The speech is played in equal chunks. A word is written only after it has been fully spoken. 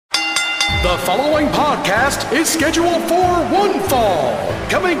The following podcast is scheduled for one fall.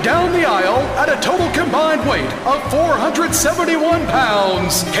 Coming down the aisle at a total combined weight of 471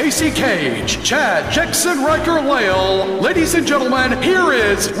 pounds, Casey Cage, Chad Jackson Riker Lale. Ladies and gentlemen, here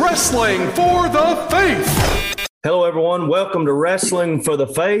is Wrestling for the Faith. Hello, everyone. Welcome to Wrestling for the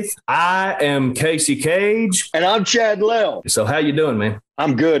Faith. I am Casey Cage. And I'm Chad Lale. So how you doing, man?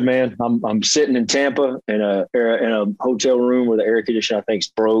 I'm good, man. I'm sitting in Tampa in a hotel room where the air conditioner I think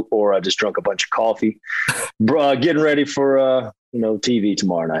is broke, or I just drunk a bunch of coffee. Getting ready for TV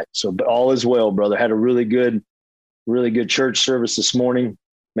tomorrow night. So, but all is well, brother. Had a really good church service this morning.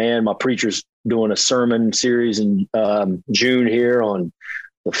 Man, my preacher's doing a sermon series in June here on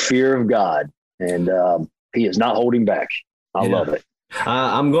the fear of God, and he is not holding back. I love it.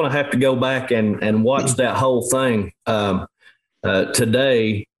 I'm going to have to go back and watch that whole thing.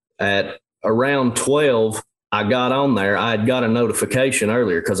 Today at around 12, I got on there. I had got a notification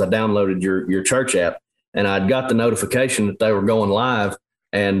earlier because I downloaded your church app, and I'd got the notification that they were going live,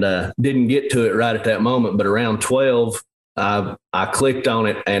 and didn't get to it right at that moment. But around 12, I clicked on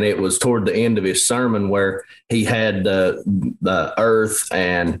it, and it was toward the end of his sermon where he had the earth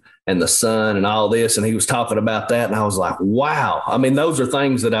and the sun and all this, and he was talking about that, and I was like, wow. I mean, those are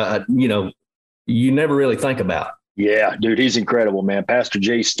things that you never really think about. Yeah, dude, he's incredible, man. Pastor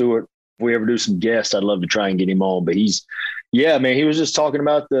Jay Stewart. If we ever do some guests, I'd love to try and get him on. But he was just talking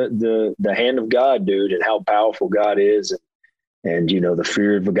about the hand of God, dude, and how powerful God is, and the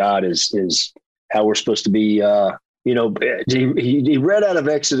fear of God is how we're supposed to be. He read out of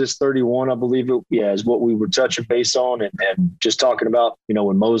Exodus 31, I believe is what we were touching base on, and just talking about,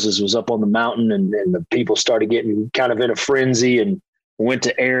 when Moses was up on the mountain and the people started getting kind of in a frenzy and went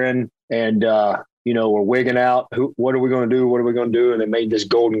to Aaron and, we're wigging out. What are we going to do? What are we going to do? And they made this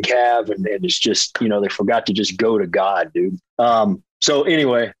golden calf, and it's just, they forgot to just go to God, dude. So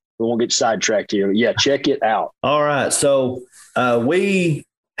anyway, we won't get sidetracked here. Yeah, check it out. All right. So we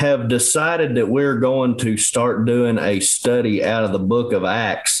have decided that we're going to start doing a study out of the book of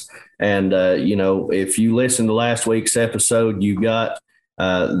Acts. And, if you listen to last week's episode, you got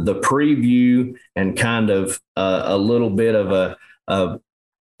the preview and kind of a little bit of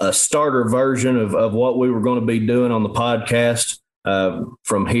a starter version of what we were going to be doing on the podcast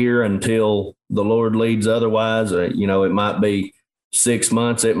from here until the Lord leads otherwise. It might be 6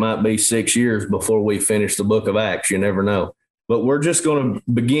 months, it might be 6 years before we finish the book of Acts. You never know. But we're just going to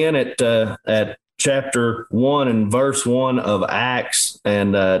begin at chapter 1 and verse 1 of Acts.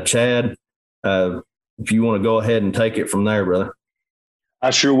 And Chad, if you want to go ahead and take it from there, brother.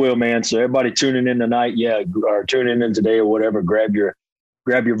 I sure will, man. So everybody tuning in tonight, or tuning in today or whatever, grab your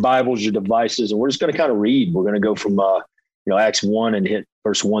Bibles, your devices, and we're just going to kind of read. We're going to go from Acts 1 and hit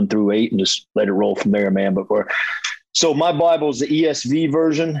verse 1 through 8 and just let it roll from there, man. So my Bible is the ESV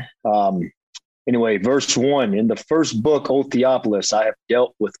version. Anyway, verse 1, in the first book, O Theophilus, I have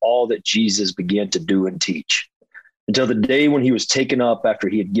dealt with all that Jesus began to do and teach until the day when he was taken up after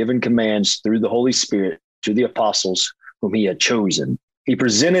he had given commands through the Holy Spirit to the apostles whom he had chosen. He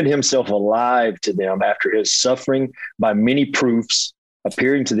presented himself alive to them after his suffering by many proofs,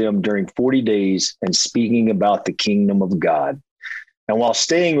 appearing to them during 40 days and speaking about the kingdom of God. And while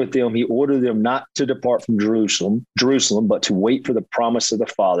staying with them, he ordered them not to depart from Jerusalem, but to wait for the promise of the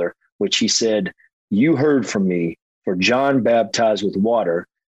Father, which he said, you heard from me, for John baptized with water,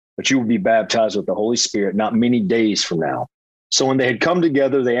 but you will be baptized with the Holy Spirit not many days from now. So when they had come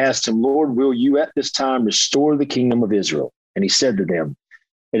together, they asked him, Lord, will you at this time restore the kingdom of Israel? And he said to them,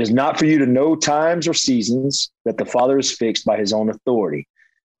 it is not for you to know times or seasons that the Father is fixed by his own authority.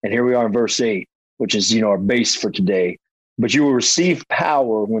 And here we are in verse 8, which is, our base for today. But you will receive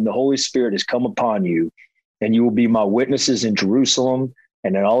power when the Holy Spirit has come upon you, and you will be my witnesses in Jerusalem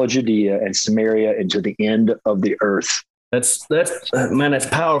and in all of Judea and Samaria and to the end of the earth. That's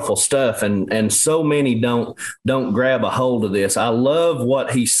powerful stuff. And so many don't grab a hold of this. I love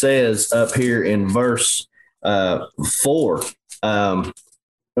what he says up here in verse 4.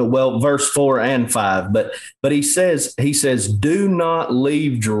 Verse 4 and 5, but he says, do not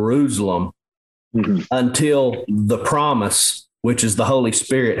leave Jerusalem until the promise, which is the Holy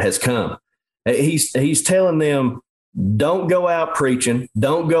Spirit, has come. He's telling them, don't go out preaching.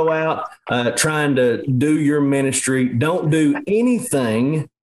 Don't go out trying to do your ministry. Don't do anything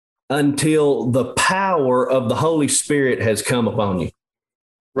until the power of the Holy Spirit has come upon you.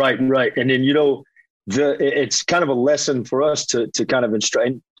 Right. And then, it's kind of a lesson for us to kind of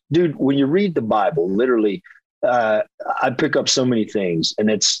instruct. Dude, when you read the Bible, literally, I pick up so many things, and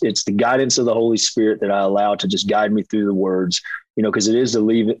it's the guidance of the Holy Spirit that I allow to just guide me through the words, because it is the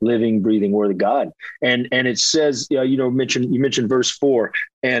living, breathing word of God. And it says, you mentioned verse 4,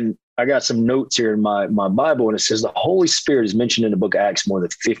 and I got some notes here in my Bible, and it says the Holy Spirit is mentioned in the book of Acts more than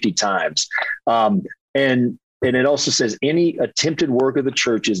 50 times. And it also says any attempted work of the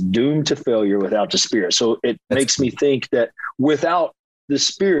church is doomed to failure without the Spirit. So it makes me think that without the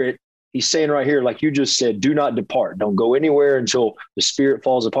Spirit, he's saying right here, like you just said, do not depart. Don't go anywhere until the Spirit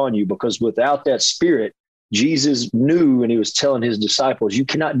falls upon you, because without that Spirit, Jesus knew, and he was telling his disciples, you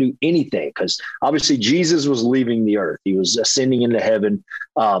cannot do anything, because obviously Jesus was leaving the earth. He was ascending into heaven,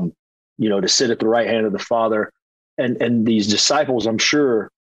 to sit at the right hand of the Father. And these disciples, I'm sure,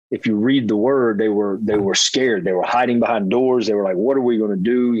 if you read the word, they were scared. They were hiding behind doors. They were like, what are we going to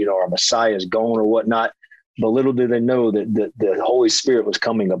do? Our Messiah is gone or whatnot. But little did they know that the Holy Spirit was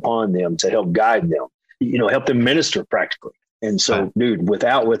coming upon them to help guide them, help them minister practically. And so, dude,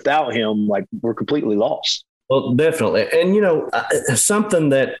 without him, like, we're completely lost. Well, definitely. And, something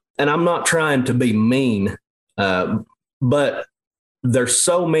that, and I'm not trying to be mean, but there's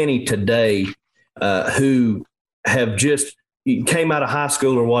so many today who have just came out of high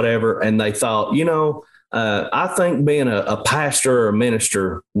school or whatever, and they thought, I think being a pastor or a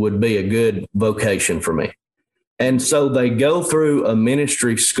minister would be a good vocation for me. And so they go through a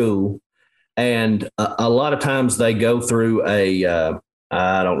ministry school, and a lot of times they go through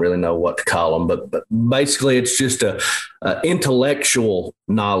I don't really know what to call them, but basically it's just a intellectual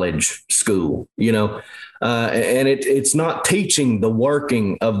knowledge school, and it's not teaching the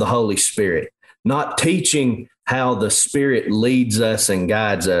working of the Holy Spirit, not teaching how the Spirit leads us and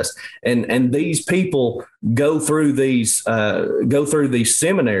guides us. And these people go through these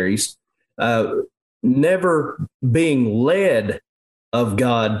seminaries, never being led of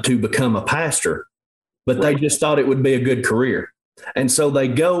God to become a pastor, but they just thought it would be a good career. And so they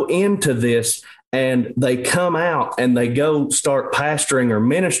go into this and they come out and they go start pastoring or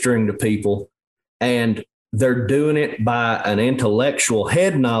ministering to people, and they're doing it by an intellectual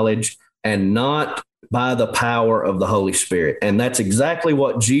head knowledge and not by the power of the Holy Spirit. And that's exactly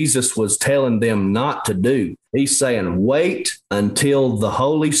what Jesus was telling them not to do. He's saying, wait until the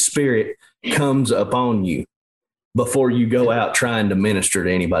Holy Spirit comes upon you before you go out trying to minister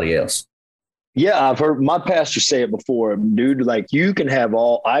to anybody else. Yeah, I've heard my pastor say it before, dude. Like, you can have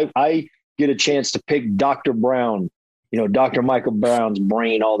all. I get a chance to pick Dr. Brown, Dr. Michael Brown's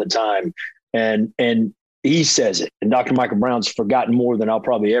brain all the time, and he says it. And Dr. Michael Brown's forgotten more than I'll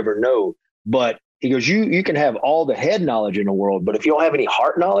probably ever know. But he goes, you can have all the head knowledge in the world, but if you don't have any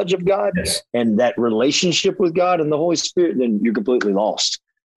heart knowledge of God and that relationship with God and the Holy Spirit, then you're completely lost.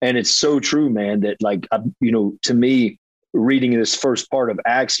 And it's so true, man. That, like, to me, reading this first part of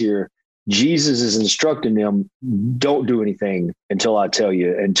Acts here, Jesus is instructing them, don't do anything until I tell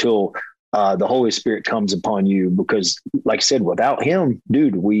you, until the Holy Spirit comes upon you, because, like I said, without him,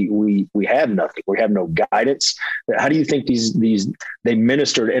 dude, we have nothing. We have no guidance. How do you think they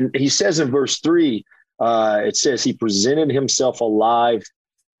ministered? And he says in verse 3, it says he presented himself alive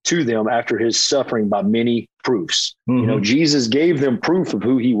to them after his suffering by many proofs. Mm-hmm. Jesus gave them proof of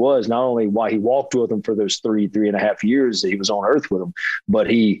who he was, not only why he walked with them for those 3.5 years that he was on earth with them, but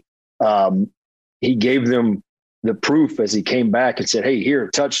he gave them the proof as he came back and said, hey, here,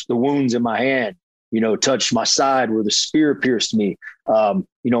 touch the wounds in my hand, touch my side where the spear pierced me. I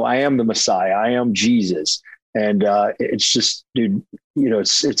am the Messiah. I am Jesus. And it's just, dude,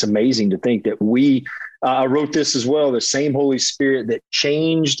 it's amazing to think that I wrote this as well, the same Holy Spirit that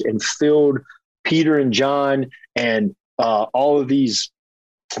changed and filled Peter and John and all of these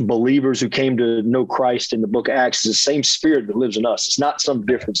believers who came to know Christ in the book of Acts is the same Spirit that lives in us. It's not some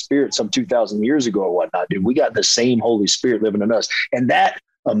different spirit some 2,000 years ago or whatnot, dude. We got the same Holy Spirit living in us. And that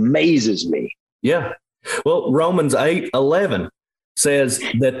amazes me. Yeah. Well, Romans 8:11 says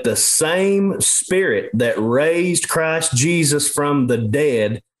that the same Spirit that raised Christ Jesus from the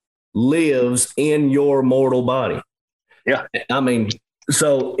dead lives in your mortal body. Yeah. I mean,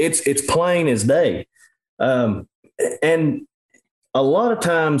 so it's plain as day. And a lot of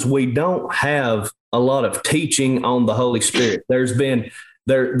times we don't have a lot of teaching on the Holy Spirit.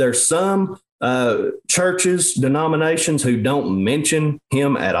 There's some churches, denominations who don't mention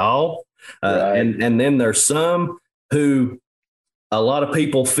him at all. Right. And then there's some who a lot of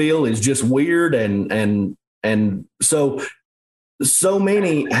people feel is just weird. And so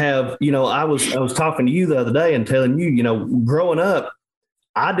many have, I was talking to you the other day and telling you, growing up,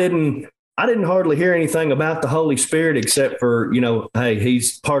 I didn't hardly hear anything about the Holy Spirit except for, hey,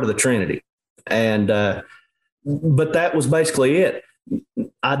 he's part of the Trinity. And, but that was basically it.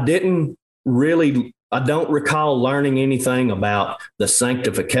 I don't recall learning anything about the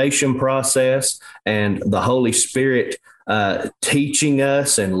sanctification process and the Holy Spirit teaching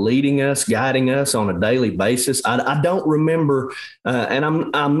us and leading us, guiding us on a daily basis. I don't remember, and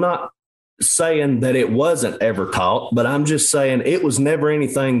I'm not saying that it wasn't ever taught, but I'm just saying it was never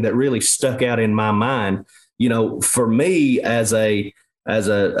anything that really stuck out in my mind. You know, for me as a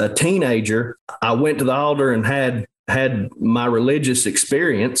teenager, I went to the altar and had my religious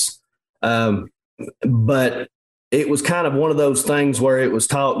experience, but it was kind of one of those things where it was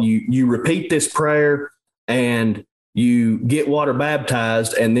taught you repeat this prayer and you get water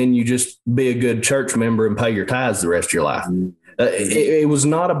baptized, and then you just be a good church member and pay your tithes the rest of your life. It was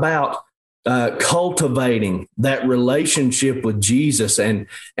not about cultivating that relationship with Jesus and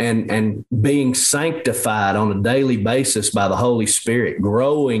being sanctified on a daily basis by the Holy Spirit,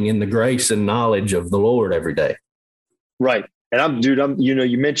 growing in the grace and knowledge of the Lord every day. Right. And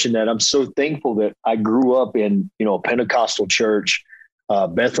you mentioned that. I'm so thankful that I grew up in, a Pentecostal church,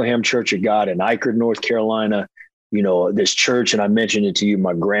 Bethlehem Church of God in Eichard, North Carolina. This church, and I mentioned it to you,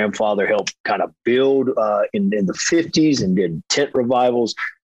 my grandfather helped kind of build in the 50s and did tent revivals.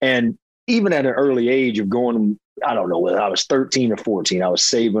 And even at an early age of going, I don't know whether I was 13 or 14, I was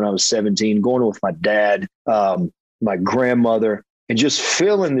saved when I was 17, going with my dad, my grandmother, and just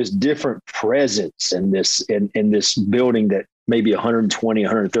feeling this different presence in this building that maybe 120,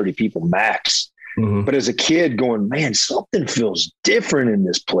 130 people max. Mm-hmm. But as a kid going, man, something feels different in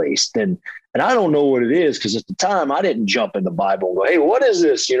this place and I don't know what it is, because at the time I didn't jump in the Bible and go, hey, what is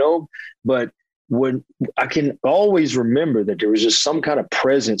this? But when I can always remember that there was just some kind of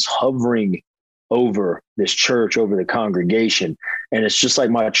presence hovering over this church, over the congregation. And it's just like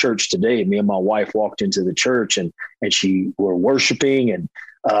my church today. Me and my wife walked into the church and we're worshiping, and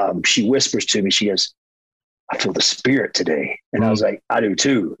she whispers to me, she goes, I feel the Spirit today. And I was like, I do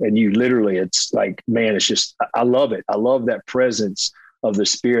too. And you literally, it's like, man, it's just, I love it. I love that presence of the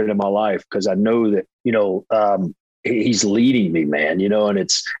Spirit in my life, because I know that, he's leading me, man, and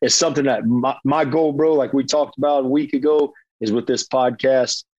it's something that my goal, bro, like we talked about a week ago, is with this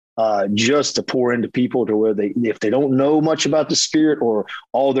podcast, just to pour into people to where if they don't know much about the Spirit or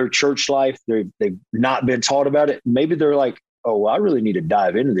all their church life, they've not been taught about it. Maybe they're like, oh, well, I really need to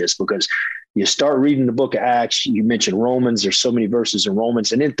dive into this, because you start reading the book of Acts, you mentioned Romans, there's so many verses in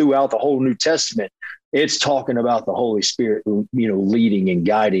Romans, and then throughout the whole New Testament, it's talking about the Holy Spirit, leading and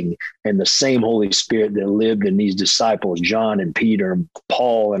guiding, and the same Holy Spirit that lived in these disciples, John and Peter and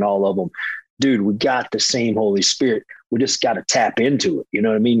Paul and all of them. Dude, we got the same Holy Spirit. We just got to tap into it. You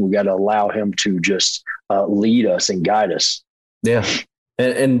know what I mean? We got to allow him to just lead us and guide us. Yeah.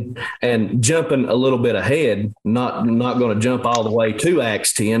 And jumping a little bit ahead, not going to jump all the way to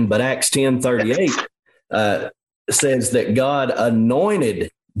Acts 10, but Acts 10:38 says that God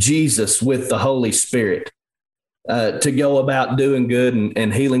anointed Jesus with the Holy Spirit to go about doing good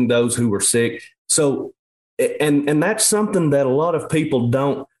and healing those who were sick. So, and that's something that a lot of people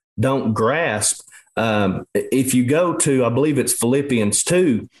don't grasp. If you go to, I believe it's Philippians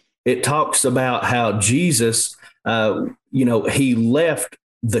 2, it talks about how Jesus, he left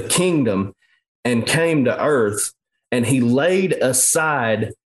the kingdom and came to earth, and he laid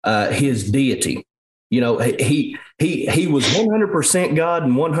aside his deity. He was 100% God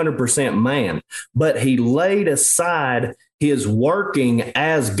and 100% man, but he laid aside his working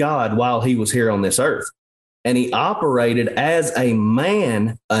as God while he was here on this earth. And he operated as a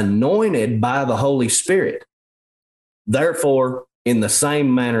man anointed by the Holy Spirit. Therefore, in the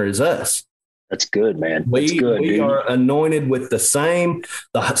same manner as us. That's good, man. That's good. We are anointed with the same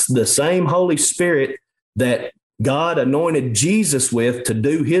Holy Spirit that God anointed Jesus with to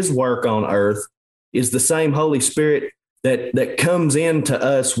do his work on earth, is the same Holy Spirit that comes into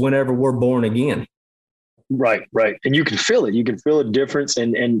us whenever we're born again. Right. And you can feel it. You can feel a difference.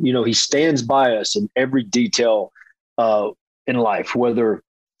 And he stands by us in every detail in life. Whether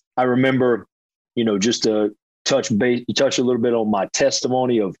I remember, just to touch a little bit on my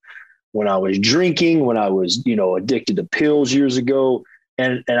testimony of when I was drinking, when I was, addicted to pills years ago.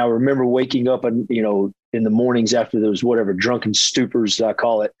 And I remember waking up and, in the mornings after those, whatever, drunken stupors, I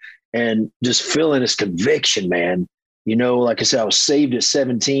call it, and just feeling this conviction, man. Like I said, I was saved at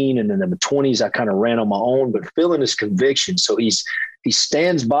 17, and then in the 20s, I kind of ran on my own, but feeling this conviction. So he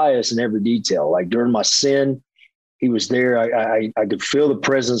stands by us in every detail. Like during my sin, he was there. I could feel the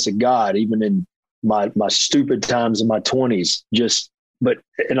presence of God, even in my stupid times in my 20s,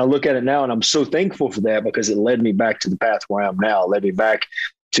 and I look at it now and I'm so thankful for that, because it led me back to the path where I am now, led me back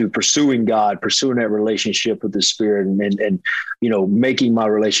to pursuing God, pursuing that relationship with the Spirit, and making my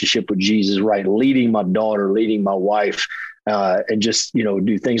relationship with Jesus right, leading my daughter, leading my wife, and just,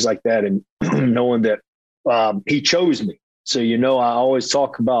 do things like that. And knowing that he chose me. So, I always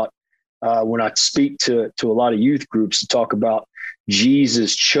talk about, when I speak to a lot of youth groups to talk about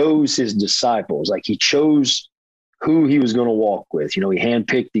Jesus chose his disciples, like he chose who he was going to walk with. He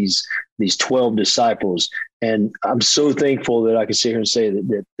handpicked these 12 disciples. And I'm so thankful that I can sit here and say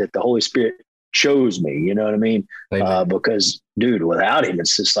that the Holy Spirit chose me, you know what I mean? Because dude, without him,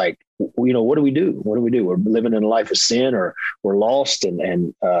 it's just like, what do we do? What do we do? We're living in a life of sin, or we're lost.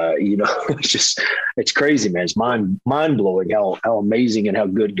 And it's crazy, man. It's mind blowing how amazing and how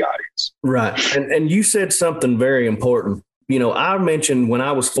good God is. Right. And you said something very important. I mentioned when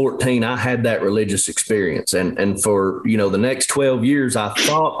I was 14, I had that religious experience. And for, the next 12 years, I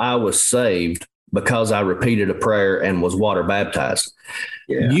thought I was saved because I repeated a prayer and was water baptized.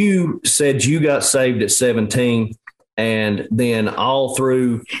 Yeah. You said you got saved at 17 and then all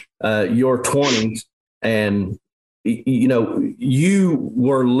through your 20s, and, you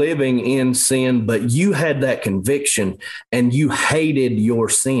were living in sin, but you had that conviction and you hated your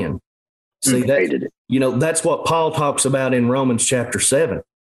sin. See, hated it. That's what Paul talks about in Romans chapter 7.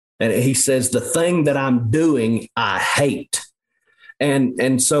 And he says, the thing that I'm doing, I hate.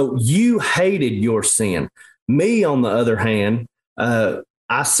 And so you hated your sin. Me, on the other hand,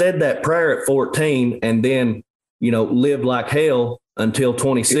 I said that prayer at 14 and then, lived like hell until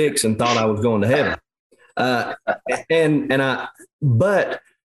 26 and thought I was going to heaven. And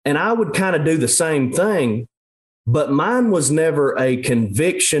I would kind of do the same thing. But mine was never a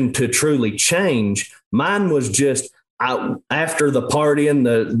conviction to truly change. Mine was just after the partying,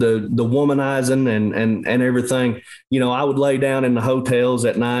 the womanizing and everything. I would lay down in the hotels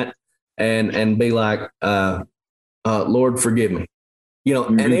at night and be like, Lord, forgive me.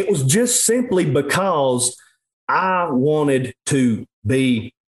 And it was just simply because I wanted to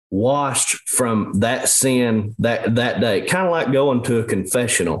be washed from that sin that day, kind of like going to a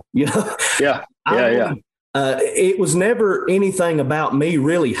confessional. Yeah. It was never anything about me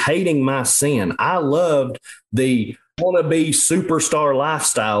really hating my sin. I loved the wannabe superstar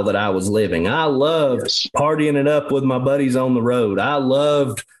lifestyle that I was living. I loved partying it up with my buddies on the road. I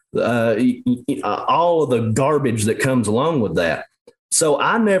loved all of the garbage that comes along with that. So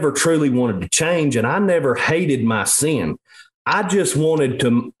I never truly wanted to change, and I never hated my sin. I just wanted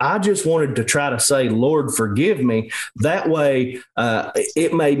to try to say, Lord, forgive me. That way,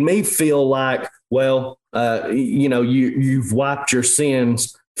 it made me feel like, well, you've wiped your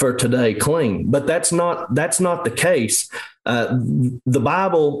sins for today clean. But that's not the case. The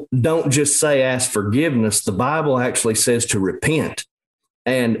Bible don't just say ask forgiveness. The Bible actually says to repent.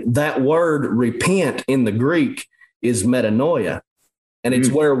 And that word repent in the Greek is metanoia. And it's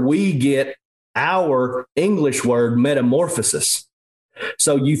where we get our English word metamorphosis.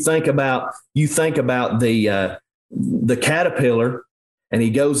 So you think about the caterpillar, and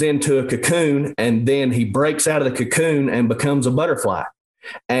he goes into a cocoon, and then he breaks out of the cocoon and becomes a butterfly.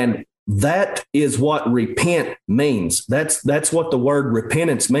 And that is what repent means. That's what the word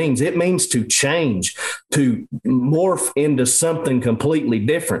repentance means. It means to change, to morph into something completely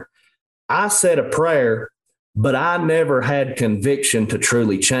different. I said a prayer, but I never had conviction to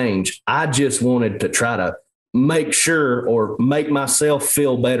truly change. I just wanted to try to make sure or make myself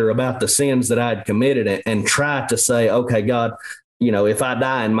feel better about the sins that I'd committed and try to say, okay, God, if I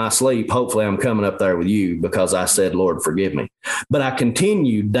die in my sleep, hopefully I'm coming up there with you because I said, Lord, forgive me. But I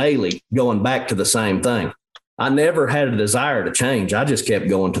continued daily going back to the same thing. I never had a desire to change. I just kept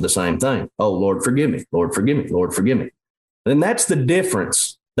going to the same thing. Oh, Lord, forgive me. Lord, forgive me. Lord, forgive me. And that's the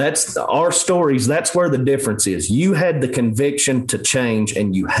difference. That's our stories. That's where the difference is. You had the conviction to change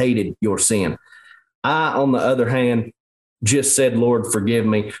and you hated your sin. I, on the other hand, just said, Lord, forgive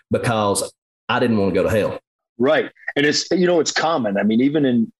me because I didn't want to go to hell. Right. And it's common. I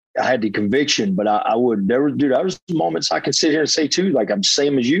mean, I had the conviction, but I was moments I can sit here and say too, like I'm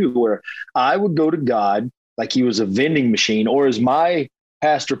same as you, where I would go to God like he was a vending machine, or as my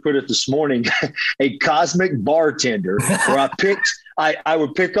pastor put it this morning, a cosmic bartender, where I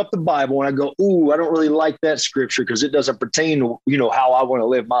would pick up the Bible and I go, ooh, I don't really like that scripture because it doesn't pertain to, how I want to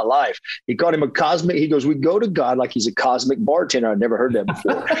live my life. He called him a cosmic. He goes, we go to God like he's a cosmic bartender. I'd never heard that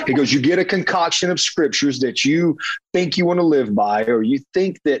before. He goes, you get a concoction of scriptures that you think you want to live by, or you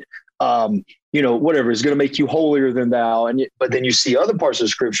think that, whatever is going to make you holier than thou. But then you see other parts of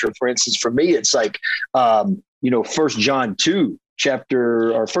scripture. For instance, for me, it's like, 1 John 2.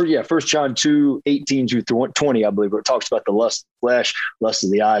 First John 2, 18 through 20, I believe, where it talks about the lust of the flesh, lust of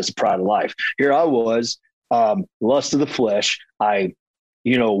the eyes, the pride of life. Here I was, lust of the flesh. I,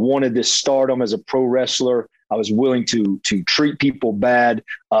 wanted this stardom as a pro wrestler. I was willing to treat people bad.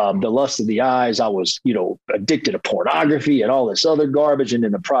 The lust of the eyes. I was, addicted to pornography and all this other garbage. And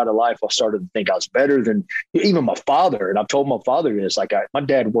in the pride of life, I started to think I was better than even my father. And I've told my father this, like my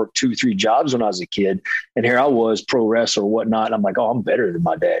dad worked 2-3 jobs when I was a kid. And here I was, pro wrestler or whatnot. And I'm like, oh, I'm better than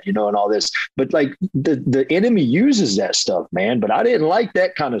my dad, and all this. But like the enemy uses that stuff, man. But I didn't like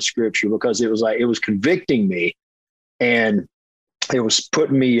that kind of scripture because it was convicting me. And it was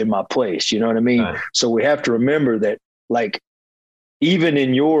putting me in my place. You know what I mean? Right. So we have to remember that, like, even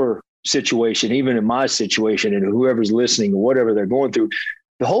in your situation, even in my situation, and whoever's listening or whatever they're going through,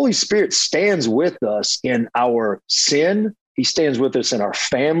 the Holy Spirit stands with us in our sin. He stands with us in our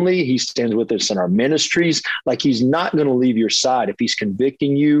family. He stands with us in our ministries. Like, he's not going to leave your side. If he's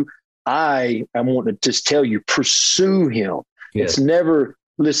convicting you, I want to just tell you, pursue him. Yes. It's never,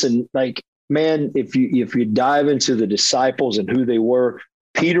 listen, like, man, if you dive into the disciples and who they were,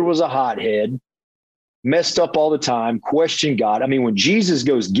 Peter was a hothead, messed up all the time, questioned God. I mean, when Jesus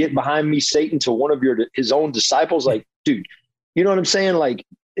goes, "Get behind me, Satan," to one of his own disciples, like, dude, you know what I'm saying? Like,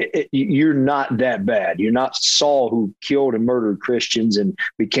 you're not that bad. You're not Saul, who killed and murdered Christians and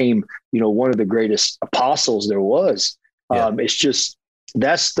became, one of the greatest apostles there was. Yeah. It's just,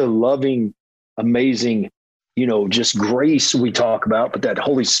 that's the loving, amazing, just grace we talk about, but that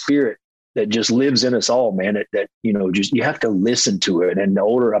Holy Spirit that just lives in us all, man. That just, you have to listen to it. And the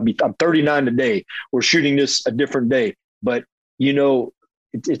older I'm 39 today. We're shooting this a different day, but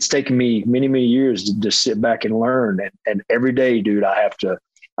it's taken me many, many years to just sit back and learn. And every day, dude, I have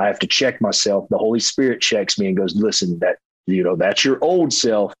to check myself. The Holy Spirit checks me and goes, listen, that's your old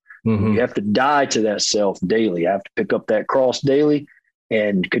self. Mm-hmm. You have to die to that self daily. I have to pick up that cross daily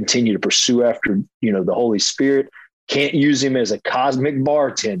and continue to pursue after, the Holy Spirit. Can't use him as a cosmic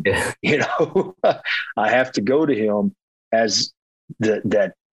bartender. I have to go to him as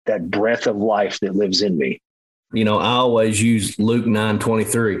that breath of life that lives in me. I always use Luke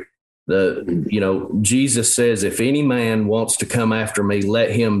 9:23. Jesus says, if any man wants to come after me,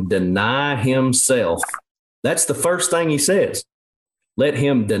 let him deny himself. That's the first thing he says. Let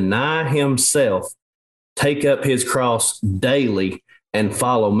him deny himself, take up his cross daily, and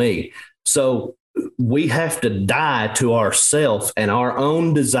follow me. So we have to die to ourselves and our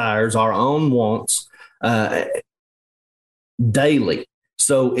own desires, our own wants, daily.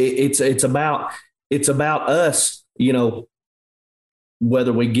 So it's about us,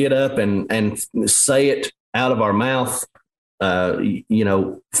 whether we get up and say it out of our mouth,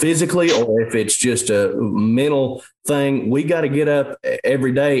 physically, or if it's just a mental thing. We got to get up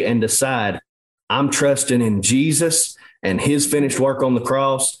every day and decide, I'm trusting in Jesus and his finished work on the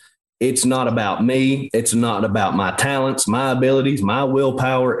cross. It's not about me. It's not about my talents, my abilities, my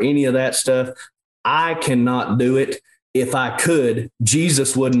willpower, any of that stuff. I cannot do it. If I could,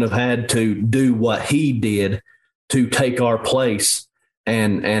 Jesus wouldn't have had to do what he did to take our place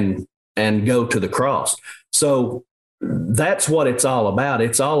and go to the cross. So that's what it's all about.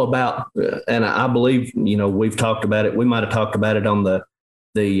 It's all about, and I believe, we've talked about it. We might have talked about it on the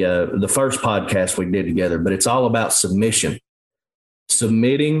first podcast we did together, but it's all about submission,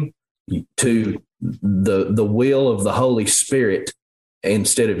 submitting to the will of the Holy Spirit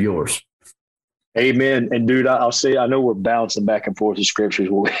instead of yours. Amen. And dude, I'll say, I know we're bouncing back and forth with scriptures.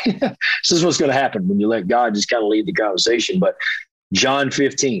 This is what's going to happen when you let God just kind of lead the conversation. But John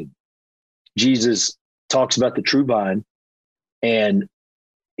 15, Jesus talks about the true vine, and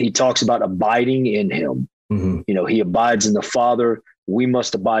he talks about abiding in him. Mm-hmm. He abides in the Father. We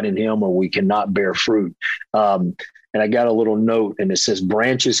must abide in him, or we cannot bear fruit. And I got a little note, and it says,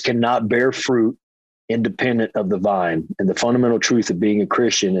 branches cannot bear fruit independent of the vine. And the fundamental truth of being a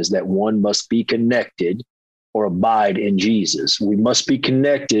Christian is that one must be connected or abide in Jesus. We must be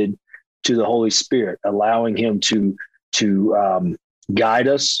connected to the Holy Spirit, allowing him to guide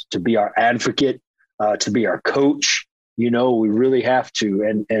us, to be our advocate, to be our coach. We really have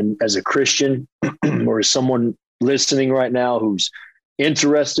to. And as a Christian, or as someone listening right now who's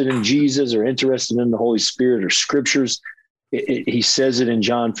interested in Jesus or interested in the Holy Spirit or scriptures, he says it in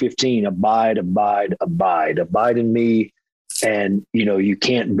John 15, abide in me. And, you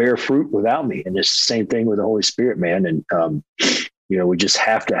can't bear fruit without me. And it's the same thing with the Holy Spirit, man. And, we just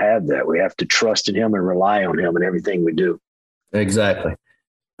have to have that. We have to trust in him and rely on him in everything we do. Exactly.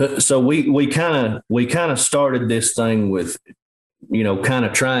 So we kind of started this thing with, kind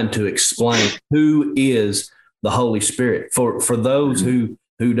of trying to explain who is the Holy Spirit. For those who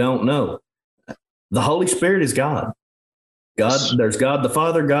don't know, the Holy Spirit is God. There's God the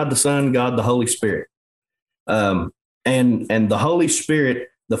Father, God the Son, God the Holy Spirit. And the Holy Spirit,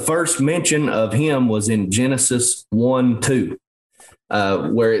 the first mention of him was in Genesis 1:2,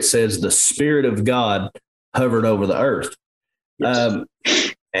 where it says the Spirit of God hovered over the earth. Yes.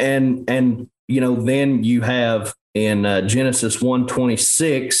 And then you have in Genesis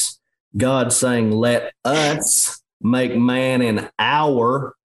 1:26, God saying, "Let us make man in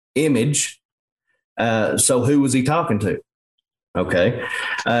our image." So who was he talking to? Okay.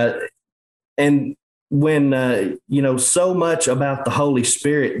 And when, so much about the Holy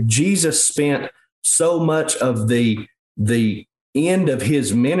Spirit, Jesus spent so much of the end of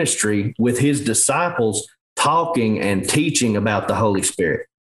his ministry with his disciples talking and teaching about the Holy Spirit.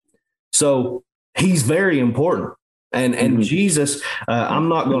 So he's very important. And Jesus, I'm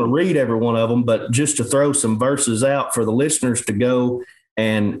not going to read every one of them, but just to throw some verses out for the listeners to go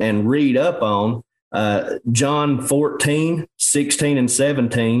and read up on, John 14:16 and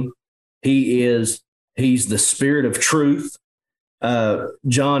 17, he's the Spirit of truth.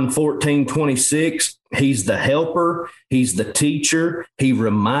 John 14:26, he's the helper. He's the teacher. He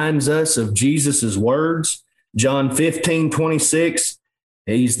reminds us of Jesus's words. John 15:26,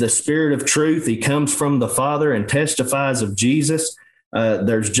 he's the Spirit of truth. He comes from the Father and testifies of Jesus.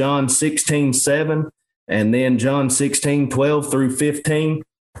 There's John 16:7, and then John 16:12 through 15.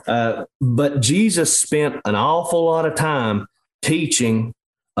 But Jesus spent an awful lot of time teaching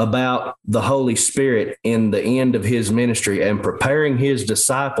about the Holy Spirit in the end of his ministry and preparing his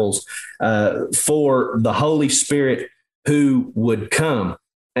disciples for the Holy Spirit who would come.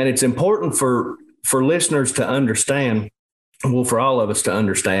 And it's important for listeners to understand, well, for all of us to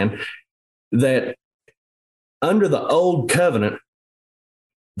understand, that under the old covenant,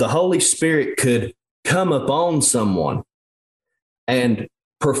 the Holy Spirit could come upon someone and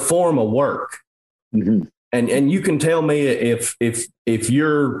perform a work. Mm-hmm. And you can tell me if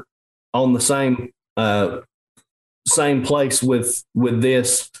you're on the same place with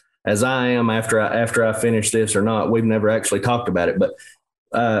this as I am after I finish this or not. We've never actually talked about it, but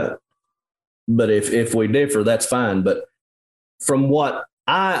if we differ, that's fine. But from what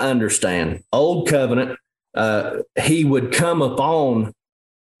I understand, Old Covenant, he would come upon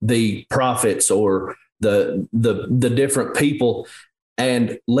the prophets or the different people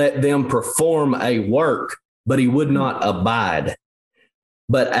and let them perform a work, but he would not abide.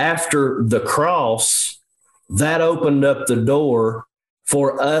 But after the cross, that opened up the door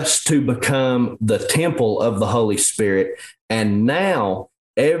for us to become the temple of the Holy Spirit. And now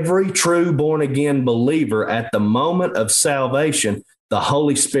every true born again believer at the moment of salvation, the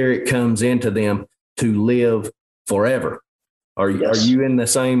Holy Spirit comes into them to live forever. Are you in the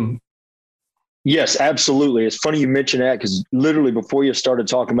same? Yes, absolutely. It's funny you mentioned that, because literally before you started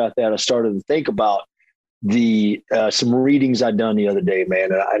talking about that, I started to think about some readings I'd done the other day, man.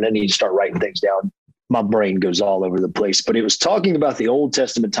 And I need to start writing things down. My brain goes all over the place, but it was talking about the Old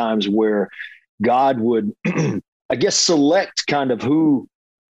Testament times where God would, I guess, select kind of who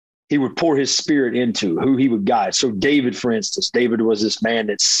he would pour his spirit into, who he would guide. So David, for instance, David was this man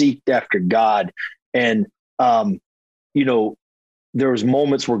that seeked after God. And, there was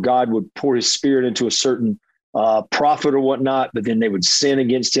moments where God would pour his spirit into a certain prophet or whatnot, but then they would sin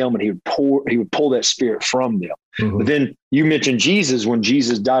against him and he would pull that spirit from them. Mm-hmm. But then you mentioned Jesus, when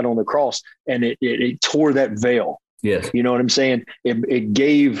Jesus died on the cross, and it tore that veil. Yes. You know what I'm saying? It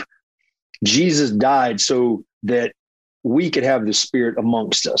gave, Jesus died so that we could have the Spirit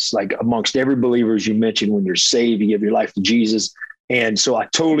amongst us, like amongst every believer, as you mentioned, when you're saved, you give your life to Jesus. And so I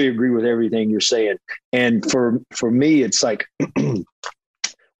totally agree with everything you're saying. And for me, it's like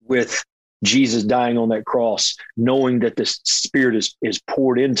with Jesus dying on that cross, knowing that the Spirit is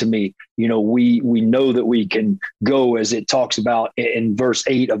poured into me, we know that we can go, as it talks about in verse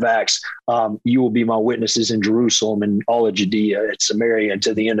 8 of Acts, you will be my witnesses in Jerusalem and all of Judea and Samaria and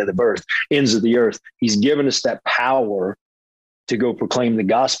to the ends of the earth. He's given us that power to go proclaim the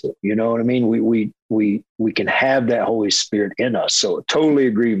gospel. You know what I mean? We can have that Holy Spirit in us. So totally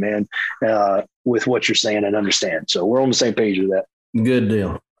agree, man, with what you're saying and understand. So we're on the same page with that. Good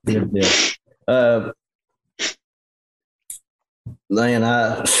deal. Good deal.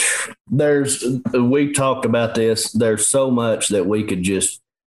 Man, we talked about this. There's so much that we could just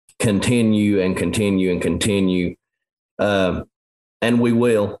continue and continue and continue. And we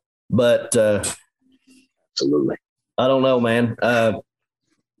will, but, absolutely. I don't know, man.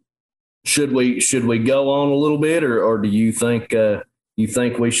 Should we go on a little bit, or do you think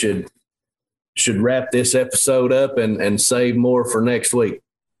we should wrap this episode up and save more for next week?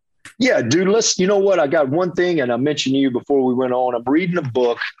 Yeah, dude, you know what? I got one thing, and I mentioned to you before we went on. I'm reading a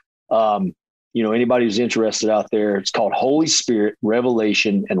book. Anybody who's interested out there, it's called Holy Spirit,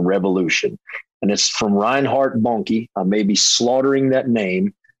 Revelation and Revolution. And it's from Reinhard Bonnke. I may be slaughtering that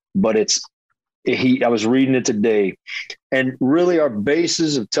name, but it's I was reading it today, and really our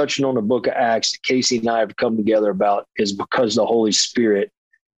basis of touching on the book of Acts that Casey and I have come together about is because the Holy Spirit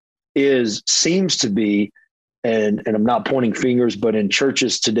seems to be, and I'm not pointing fingers, but in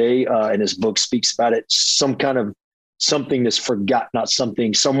churches today, and his book speaks about it, some kind of something that's forgotten, not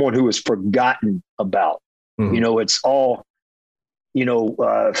something, someone who is forgotten about. Mm-hmm. It's all,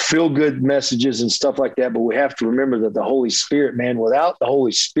 feel good messages and stuff like that. But we have to remember that the Holy Spirit, man, without the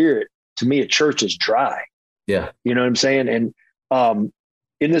Holy Spirit, to me, a church is dry. Yeah. You know what I'm saying? And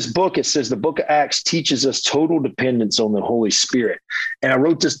in this book, it says the book of Acts teaches us total dependence on the Holy Spirit. And I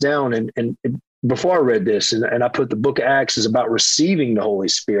wrote this down and before I read this, and I put the book of Acts is about receiving the Holy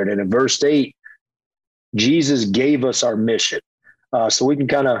Spirit. And in verse 8, Jesus gave us our mission. So we can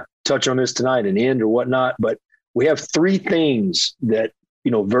kind of touch on this tonight and end or whatnot. But we have three things that,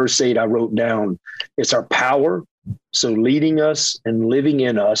 verse 8 I wrote down. It's our power. So leading us and living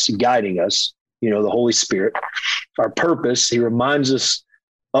in us, guiding us, the Holy Spirit. Our purpose, he reminds us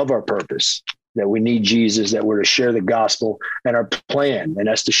of our purpose, that we need Jesus, that we're to share the gospel, and our plan, and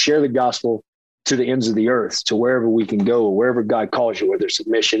that's to share the gospel to the ends of the earth, to wherever we can go, wherever God calls you, whether it's a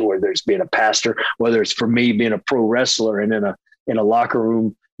mission, whether it's being a pastor, whether it's for me being a pro wrestler and in a locker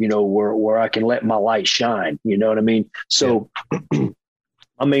room, where I can let my light shine. You know what I mean? So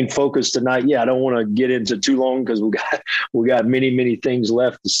my main focus tonight, I don't want to get into too long because we got many, many things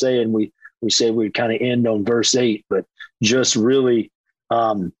left to say. And we said we'd kind of end on verse 8, but just really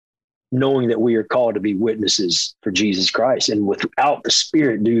knowing that we are called to be witnesses for Jesus Christ. And without the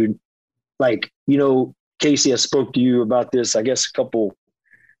Spirit, dude, Casey, I spoke to you about this, I guess maybe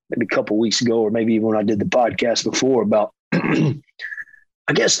a couple weeks ago, or maybe even when I did the podcast before about,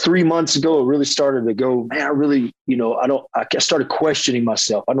 I guess 3 months ago, it really started to go, man, I really, I started questioning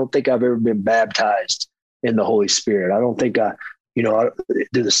myself. I don't think I've ever been baptized in the Holy Spirit. I don't think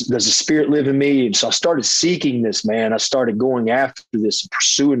does the Spirit live in me? And so I started seeking this, man. I started going after this,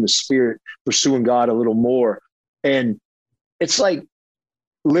 pursuing the Spirit, pursuing God a little more. And it's like,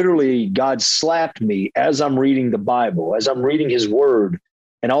 literally God slapped me as I'm reading the Bible, as I'm reading his word,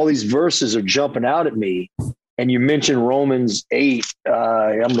 and all these verses are jumping out at me. And you mentioned Romans 8.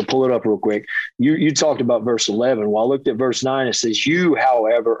 I'm going to pull it up real quick. You talked about verse 11. Well, I looked at verse 9. It says, you,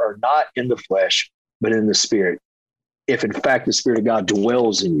 however, are not in the flesh, but in the Spirit, if in fact the Spirit of God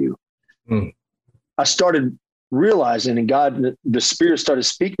dwells in you. I started realizing, and the Spirit started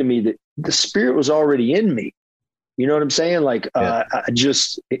speaking to me, that the Spirit was already in me. You know what I'm saying? It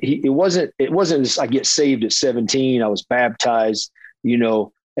wasn't just, I get saved at 17. I was baptized, and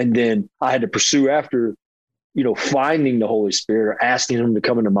then I had to pursue after, finding the Holy Spirit or asking him to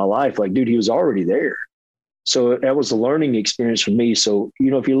come into my life. Like, dude, he was already there. So that was a learning experience for me. So,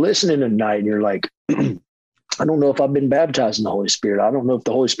 if you're listening tonight and you're like, I don't know if I've been baptized in the Holy Spirit. I don't know if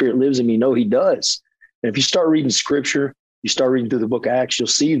the Holy Spirit lives in me. No, he does. And if you start reading scripture, you start reading through the book of Acts, you'll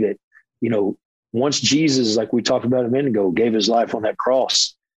see that, once Jesus, like we talked about a minute ago, gave his life on that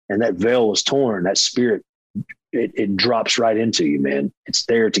cross and that veil was torn, that Spirit, it drops right into you, man. It's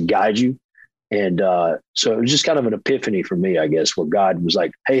there to guide you. And so it was just kind of an epiphany for me, I guess, where God was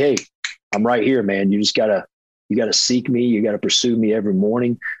like, hey, I'm right here, man. You gotta seek me. You got to pursue me every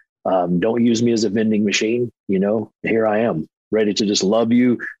morning. Don't use me as a vending machine. Here I am, ready to just love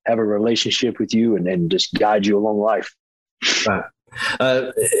you, have a relationship with you, and just guide you along life. Right.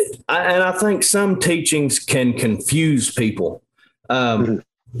 And I think some teachings can confuse people, because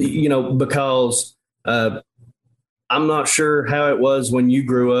I'm not sure how it was when you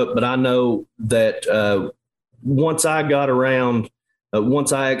grew up, but I know that once I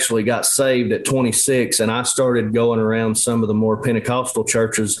actually got saved at 26 and I started going around some of the more Pentecostal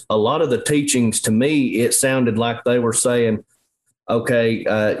churches, a lot of the teachings to me, it sounded like they were saying, okay,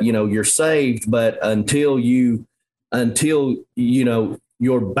 you're saved, but until you're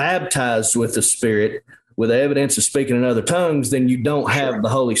baptized with the Spirit with evidence of speaking in other tongues, then you don't have the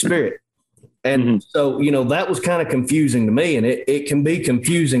Holy Spirit. And so, that was kind of confusing to me, and it can be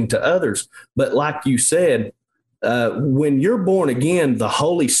confusing to others. But like you said, when you're born again, the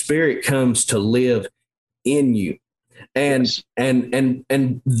Holy Spirit comes to live in you. And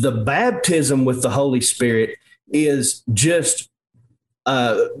the baptism with the Holy Spirit is just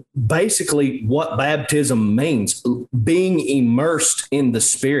basically what baptism means: being immersed in the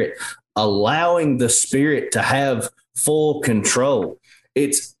Spirit, allowing the Spirit to have full control.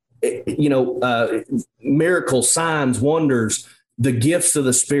 It's, miracles, signs, wonders, the gifts of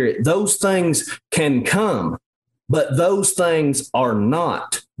the Spirit. Those things can come, but those things are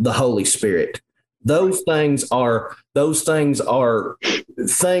not the Holy Spirit. Those things are things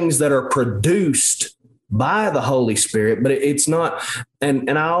that are produced by the Holy Spirit, but it's not.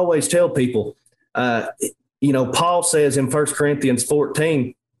 And I always tell people, Paul says in 1 Corinthians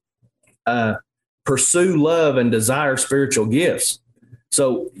 14, pursue love and desire spiritual gifts.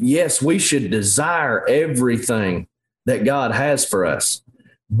 So, yes, we should desire everything that God has for us,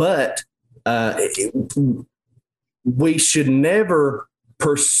 but we should never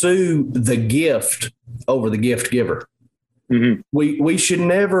pursue the gift over the gift giver. Mm-hmm. We should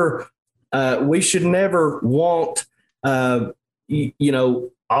never want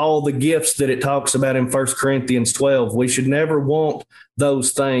all the gifts that it talks about in 1 Corinthians 12. We should never want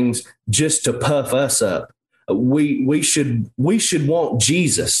those things just to puff us up. We should want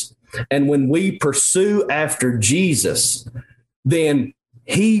Jesus. And when we pursue after Jesus, then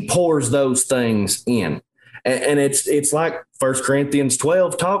he pours those things in. And it's like 1 Corinthians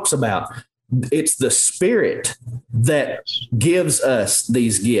 12 talks about. It's the Spirit that gives us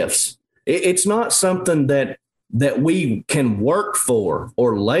these gifts. It's not something that we can work for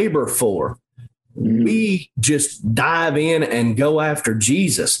or labor for. We just dive in and go after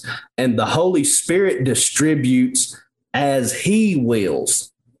Jesus, and the Holy Spirit distributes as he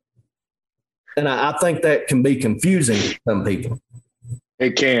wills. And I think that can be confusing to some people.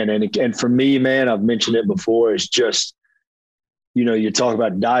 It can. And for me, man, I've mentioned it before. It's just, you talk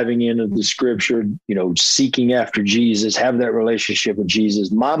about diving into the scripture, seeking after Jesus, having that relationship with Jesus.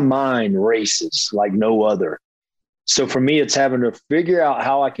 My mind races like no other. So for me, it's having to figure out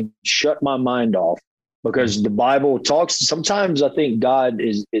how I can shut my mind off, because the Bible talks. Sometimes I think God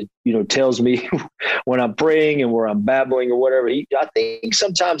is tells me when I'm praying and where I'm babbling or whatever. I think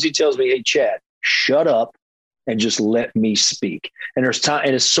sometimes he tells me, "Hey, Chad, shut up and just let me speak." And there's time,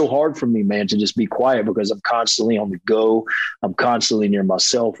 and it's so hard for me, man, to just be quiet because I'm constantly on the go. I'm constantly near my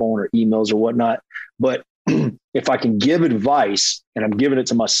cell phone or emails or whatnot. But if I can give advice, and I'm giving it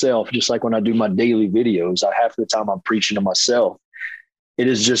to myself, just like when I do my daily videos, half the time I'm preaching to myself. It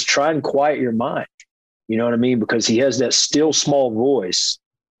is just try and quiet your mind. You know what I mean? Because he has that still small voice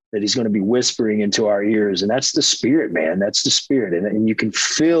that he's going to be whispering into our ears. And that's the Spirit, man. That's the Spirit. And you can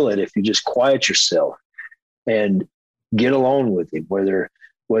feel it if you just quiet yourself and get alone with him. Whether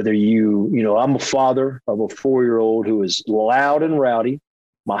I'm a father of a 4-year-old who is loud and rowdy.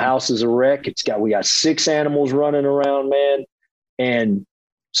 My house is a wreck. We got 6 animals running around, man. And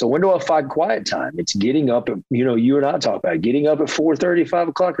so when do I find quiet time? It's getting up at, you and I talk about it, getting up at 4:30, 5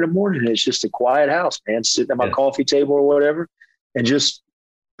 o'clock in the morning. It's just a quiet house, man, sitting at my coffee table or whatever, and just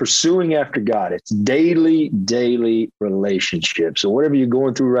pursuing after God. It's daily relationship. So whatever you're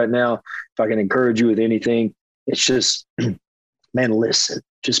going through right now, if I can encourage you with anything, it's just, man, listen.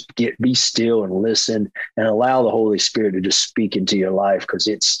 Just be still and listen and allow the Holy Spirit to just speak into your life. Cause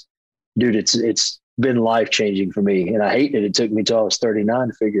it's been life-changing for me. And I hate that it took me till I was 39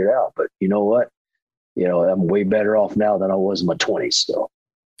 to figure it out, but you know what? I'm way better off now than I was in my 20s. So,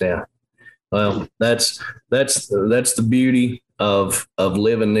 yeah. Well, that's the beauty of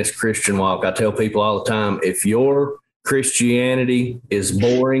living this Christian walk. I tell people all the time, if your Christianity is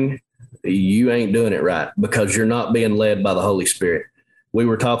boring, you ain't doing it right, because you're not being led by the Holy Spirit. We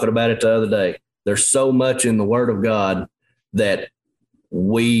were talking about it the other day. There's so much in the Word of God that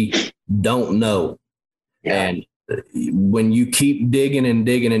we don't know. Yeah. And when you keep digging and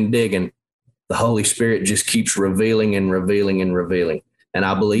digging and digging, the Holy Spirit just keeps revealing and revealing and revealing. And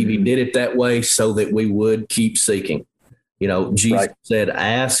I believe he did it that way so that we would keep seeking. Jesus said,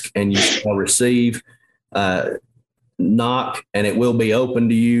 ask and you shall receive, knock and it will be open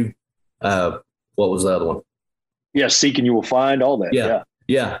to you. What was the other one? Yeah, seek and you will find, all that.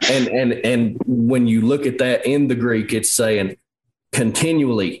 Yeah. And when you look at that in the Greek, it's saying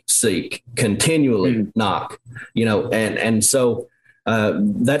continually seek, continually knock, and so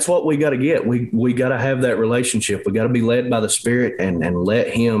that's what we got to get. We got to have that relationship. We got to be led by the Spirit and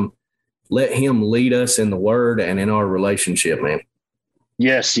let him lead us in the Word and in our relationship, man.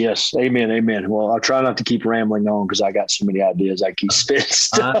 Yes. Amen. Well, I'll try not to keep rambling on because I got so many ideas. I keep spitting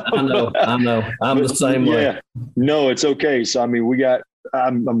stuff. I know. I'm the same way. Yeah. No, it's okay. So, I mean,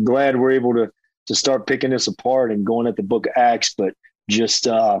 I'm glad we're able to start picking this apart and going at the book of Acts, but just,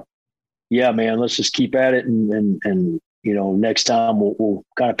 man, let's just keep at it. And next time we'll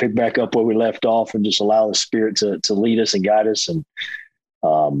kind of pick back up where we left off and just allow the Spirit to lead us and guide us. And,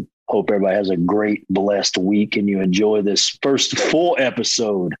 hope everybody has a great, blessed week and you enjoy this first full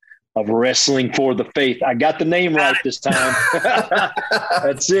episode of Wrestling for the Faith. I got the name right this time.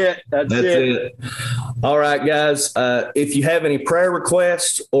 That's it. That's it. All right, guys. If you have any prayer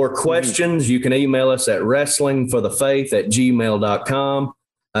requests or questions, you can email us at wrestlingforthefaith@gmail.com.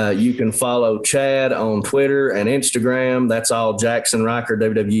 You can follow Chad on Twitter and Instagram. That's all Jackson Riker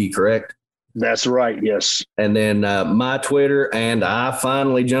WWE, correct? That's right. Yes. And then my Twitter, and I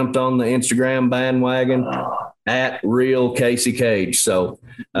finally jumped on the Instagram bandwagon at Real Casey Cage. So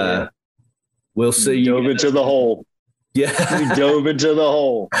we'll see you. Dove into the hole. Yeah, we dove into the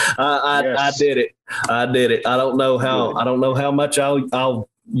hole. I did it. I don't know how much I'll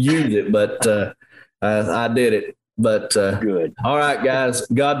use it, but I did it. But good. All right, guys.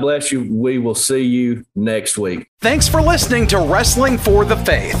 God bless you. We will see you next week. Thanks for listening to Wrestling for the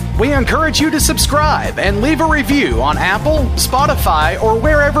Faith. We encourage you to subscribe and leave a review on Apple, Spotify, or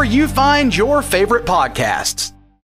wherever you find your favorite podcasts.